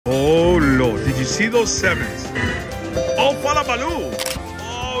you see those sevens? Oh, Falabaloo.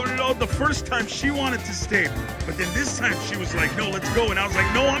 Oh, no, the first time she wanted to stay. But then this time she was like, no, let's go. And I was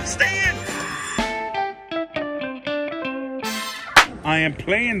like, no, I'm staying. I am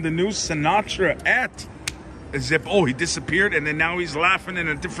playing the new Sinatra at Zip. Oh, he disappeared, and then now he's laughing in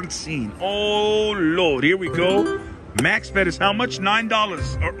a different scene. Oh, Lord. Here we go. Max bet is how much?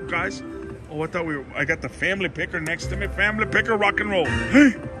 $9. Oh, guys. Oh, I got the family picker next to me. Family picker, rock and roll.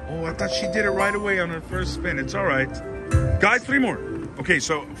 Oh, I thought she did it right away on her first spin. It's all right. Guys, 3 more. Okay,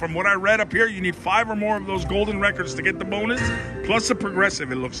 so from what I read up here, you need 5 or more of those golden records to get the bonus, plus a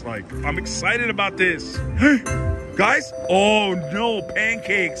progressive, it looks like. I'm excited about this. Guys, oh no,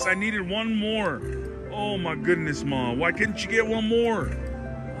 pancakes. I needed 1 more. Oh my goodness, Mom. Why couldn't you get 1 more?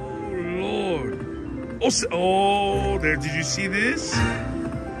 Oh, Lord. Oh, there, did you see this?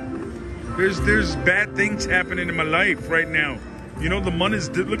 There's bad things happening in my life right now. You know, the money's,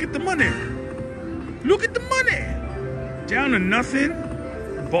 look at the money. Look at the money. Down to nothing.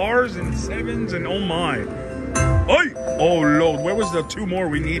 Bars and sevens and oh my. Oy! Oh Lord, where was the 2 more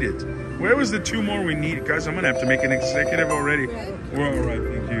we needed? Where was the 2 more we needed? Guys, I'm gonna have to make an executive already. We're all right,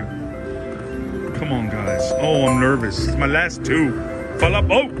 thank you. Come on, guys. Oh, I'm nervous. It's my last 2. Fall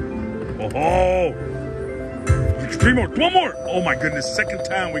up. Oh! Oh! 3 more. 1 more. Oh my goodness. Second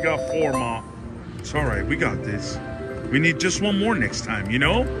time we got 4, Ma. It's all right. We got this. We need just 1 more next time, you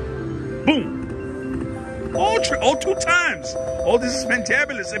know? Boom. Oh, 2 times. Oh, this is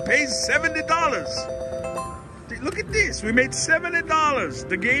fantabulous. It pays $70. Look at this. We made $70.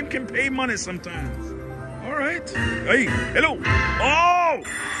 The game can pay money sometimes. All right. Hey, hello. Oh,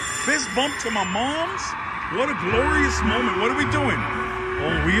 fist bump to my mom's. What a glorious moment. What are we doing?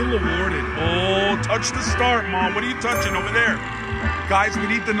 Oh, wheel awarded. Oh, touch the start, Mom. What are you touching over there? Guys, we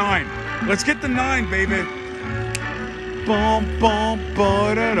need the 9. Let's get the 9, baby. Bum, bum,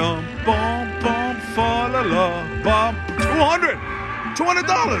 ba-da-dum, bum, bum, fa-la-la, bum. $200.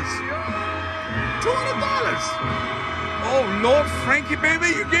 $200. Oh, Lord, Frankie, baby,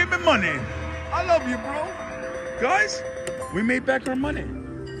 you gave me money. I love you, bro. Guys, we made back our money.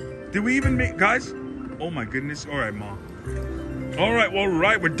 Did we even make, guys? Oh, my goodness. All right, Mom. All right, well,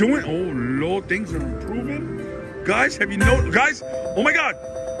 right, we're doing, oh, Lord, things are improving. Guys, have you noticed, guys, oh, my God,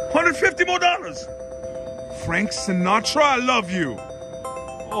 $150 more. Frank Sinatra, I love you.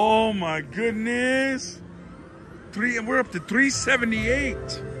 Oh, my goodness. We're up to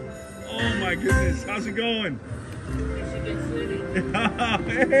 378. Oh my goodness, how's it going?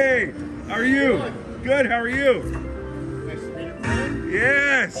 Hey, how are you? Good, how are you?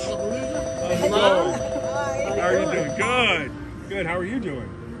 Yes. How's it going? How are you doing? Good. Good, how are you doing?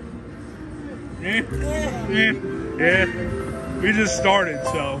 Yeah. We just started,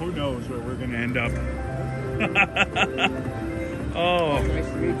 so who knows where we're gonna end up. Oh,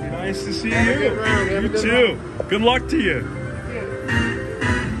 nice to see you. You too. Good luck to you.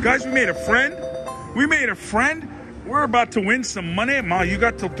 Guys, we made a friend. We're about to win some money. Ma, you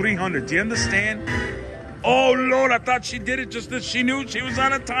got till 300. Do you understand? Oh, Lord, I thought she did it just as she knew she was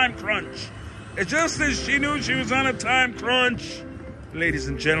on a time crunch. It's just as she knew she was on a time crunch. Ladies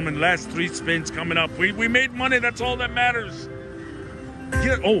and gentlemen, last 3 spins coming up. We made money. That's all that matters.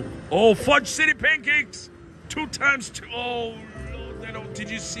 Yeah, oh, Fudge City pancakes. 2 times 2. Oh, Lord, did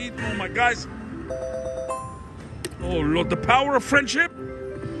you see? Oh, my guys. Oh, Lord, the power of friendship.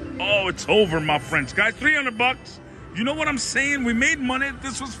 Oh, it's over, my friends. Guys, $300. You know what I'm saying? We made money.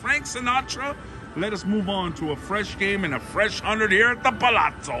 This was Frank Sinatra. Let us move on to a fresh game and a fresh 100 here at the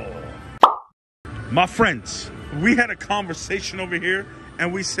Palazzo. My friends, we had a conversation over here,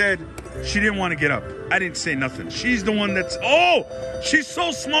 and we said she didn't want to get up. I didn't say nothing. She's the one that's, oh, she's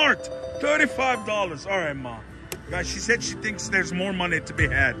so smart. $35. All right, Ma. Guys, she said she thinks there's more money to be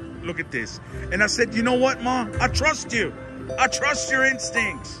had. Look at this. And I said, you know what, Ma? I trust you. I trust your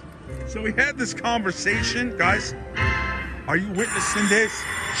instincts. So we had this conversation. Guys, are you witnessing this?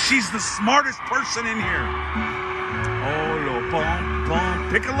 She's the smartest person in here. Oh, lo, bum, bum.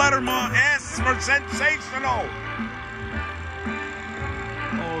 Pick a letter, Ma. S for sensational.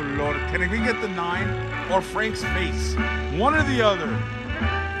 Oh, Lord. Can we get the 9 or Frank's face? One or the other.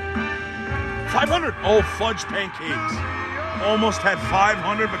 500. Oh, fudge pancakes. Almost had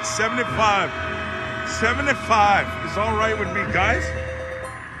 500, but 75. 75 is all right with me, guys.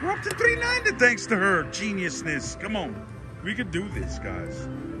 We're up to 390 thanks to her geniusness. Come on. We could do this, guys.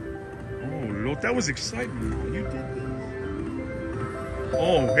 Oh, Lord, that was excitement, man. You did this.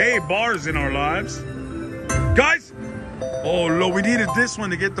 Oh, hey, bars in our lives. Guys. Oh, Lord, we needed this one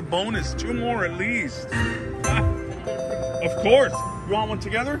to get the bonus. 2 more at least. Of course. You want one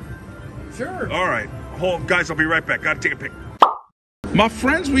together? Sure. All right. Hold, guys, I'll be right back. Gotta take a pic. My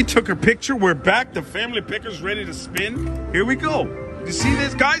friends, we took a picture. We're back. The family picker's ready to spin. Here we go. You see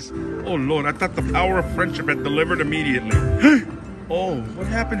this, guys? Oh, Lord, I thought the power of friendship had delivered immediately. Oh, what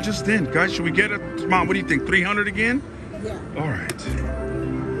happened just then? Guys, should we get it? Mom, what do you think? 300 again? Yeah. All right.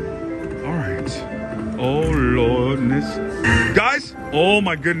 All right. Oh, Lordness. Guys, oh,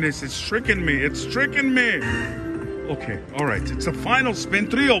 my goodness. It's tricking me. It's tricking me. Okay, all right. It's a final spin.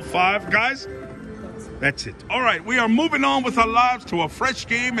 305, guys. That's it. All right, we are moving on with our lives to a fresh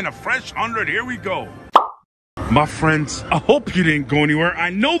game and a fresh 100. Here we go. My friends, I hope you didn't go anywhere.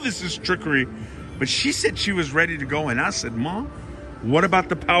 I know this is trickery, but she said she was ready to go, and I said, Mom, what about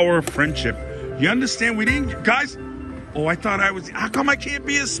the power of friendship? You understand we didn't, guys? Oh, I thought I was, how come I can't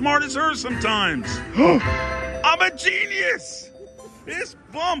be as smart as her sometimes? I'm a genius. This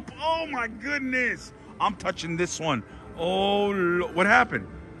bump, oh my goodness. I'm touching this one. Oh, what happened?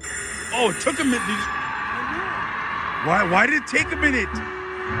 Oh, it took a minute. Why did it take a minute?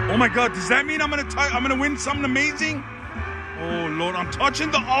 Oh my God, does that mean I'm gonna win something amazing? Oh Lord, I'm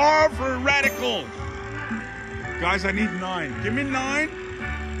touching the R for radical. Guys, I need 9. Give me 9,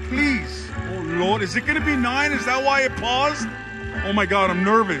 please. Oh Lord, is it gonna be 9? Is that why it paused? Oh my God, I'm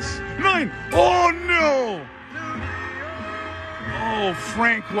nervous. 9, oh no. Oh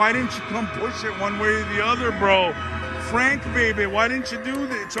Frank, why didn't you come push it one way or the other, bro? Frank, baby, why didn't you do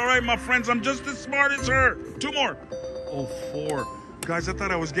this? It's all right, my friends, I'm just as smart as her. 2 more. Oh, 4. Guys, I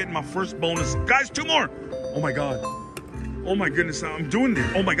thought I was getting my first bonus. Guys, 2 more. Oh my God. Oh my goodness, I'm doing this.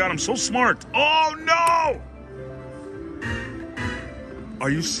 Oh my God, I'm so smart. Oh no! Are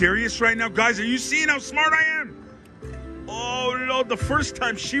you serious right now? Guys, are you seeing how smart I am? Oh Lord, the first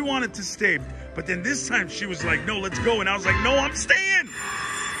time she wanted to stay, but then this time she was like, no, let's go. And I was like, no, I'm staying.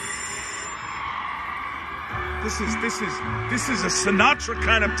 This is a Sinatra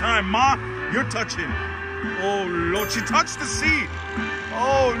kind of time. Ma, you're touching. Oh Lord, she touched the C.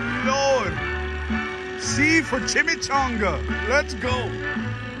 Oh Lord. C for chimichanga. Let's go.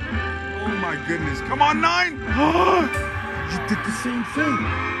 Oh my goodness. Come on, 9. You did the same thing.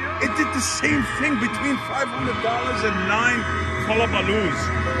 It did the same thing between $500 and 9 hullabaloos.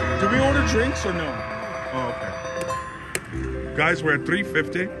 Do we order drinks or no? Oh, okay. Guys, we're at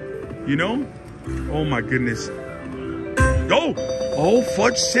 350. You know? Oh my goodness. Oh,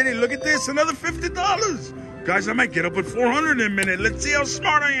 Fudge City, look at this, another $50. Guys, I might get up at 400 in a minute. Let's see how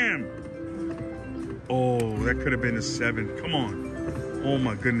smart I am. Oh, that could have been a 7. Come on. Oh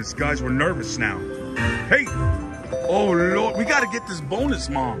my goodness, guys, we're nervous now. Hey, oh Lord, we got to get this bonus,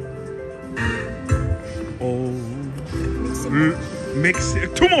 Mom. Oh, mix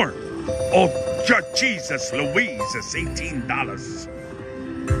it. 2 more. Oh, Jesus Louise, it's $18.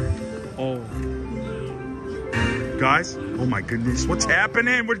 Oh. Guys, oh my goodness, what's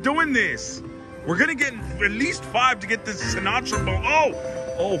happening? We're doing this. We're gonna get at least 5 to get this Sinatra bone.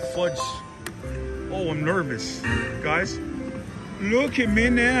 Oh, Fudge. Oh, I'm nervous. Guys, look at me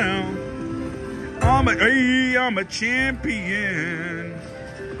now. I'm a champion.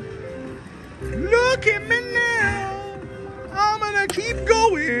 Look at me now. I'm gonna keep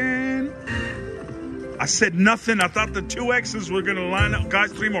going. I said nothing. I thought the 2 X's were gonna line up.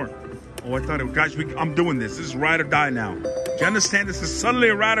 Guys, 3 more. Oh, I thought it, guys, I'm doing this. This is ride or die now. Do you understand? This is suddenly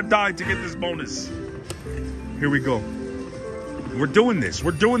a ride or die to get this bonus. Here we go. We're doing this.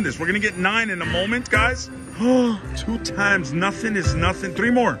 We're doing this. We're going to get 9 in a moment, guys. 2 times. Nothing is nothing. 3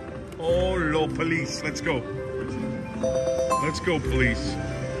 more. Oh, Lord, police. Let's go. Let's go, police.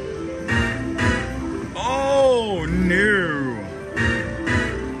 Oh, no.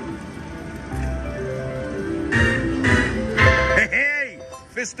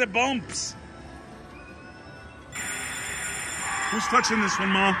 Fist the bumps. Who's touching this one,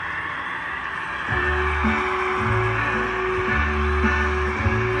 Ma?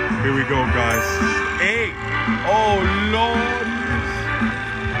 Here we go, guys. 8. Oh,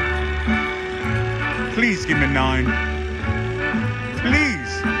 Lord. Please give me 9.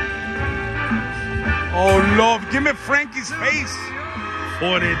 Please. Oh, Lord. Give me Frankie's face.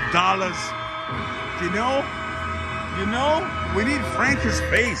 $40. You know, we need Frankie's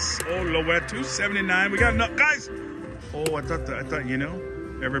face. Oh, Lord, we're at 279. We got enough, guys. Oh, I thought, you know,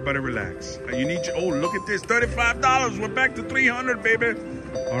 everybody relax. You need your, oh, look at this, $35. We're back to 300, baby.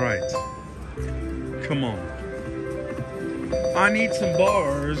 All right. Come on. I need some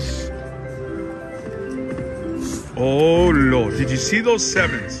bars. Oh, Lord. Did you see those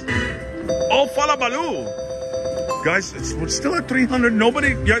 7s? Oh, Falabaloo. Guys, we're still at 300.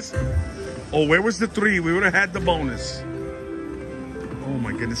 Nobody, guys. Oh, where was the 3? We would have had the bonus. Oh,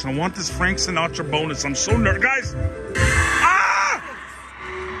 my goodness. I want this Frank Sinatra bonus. I'm so nervous. Guys. Ah!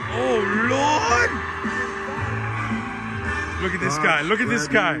 Oh, Lord. Look at this guy. Look at this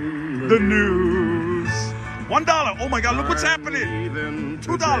guy. The news. $1. Oh my God, look what's happening.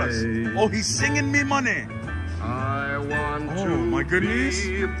 $2. Oh, he's singing me money. Oh my goodness.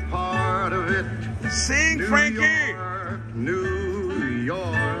 Sing, Frankie. New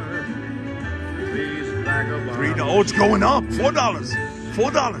York. $3. Oh, it's going up. $4.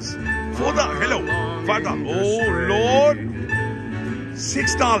 $4. Hello. $5. Oh Lord.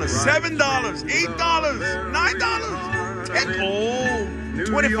 $6. $7. $8. $9. $10. Oh,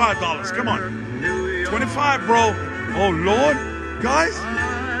 $25. Come on. 25, bro. Oh Lord, guys.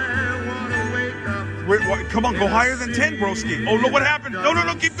 Wait, what? Come on, go higher than 10, broski. Oh, look what happened. No,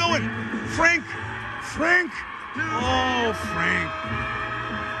 keep going. Frank. Oh,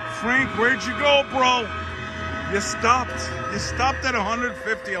 Frank, where'd you go, bro? You stopped at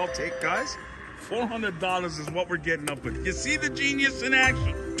 150. I'll take, guys. $400 is what we're getting up with. You see the genius in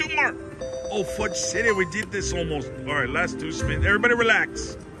action. 2 more. Oh, Fudge City, we did this almost. All right, last 2 spins. Everybody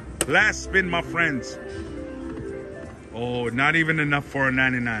relax. Last spin, my friends. Oh, not even enough for a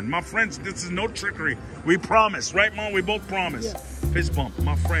 99. My friends, this is no trickery. We promise, right, Mom? We both promise. Yeah. Fist bump,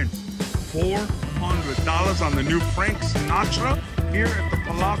 my friends. $400 on the new Frank Sinatra here at the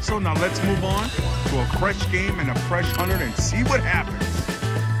Palazzo. Now let's move on to a fresh game and a fresh 100 and see what happens.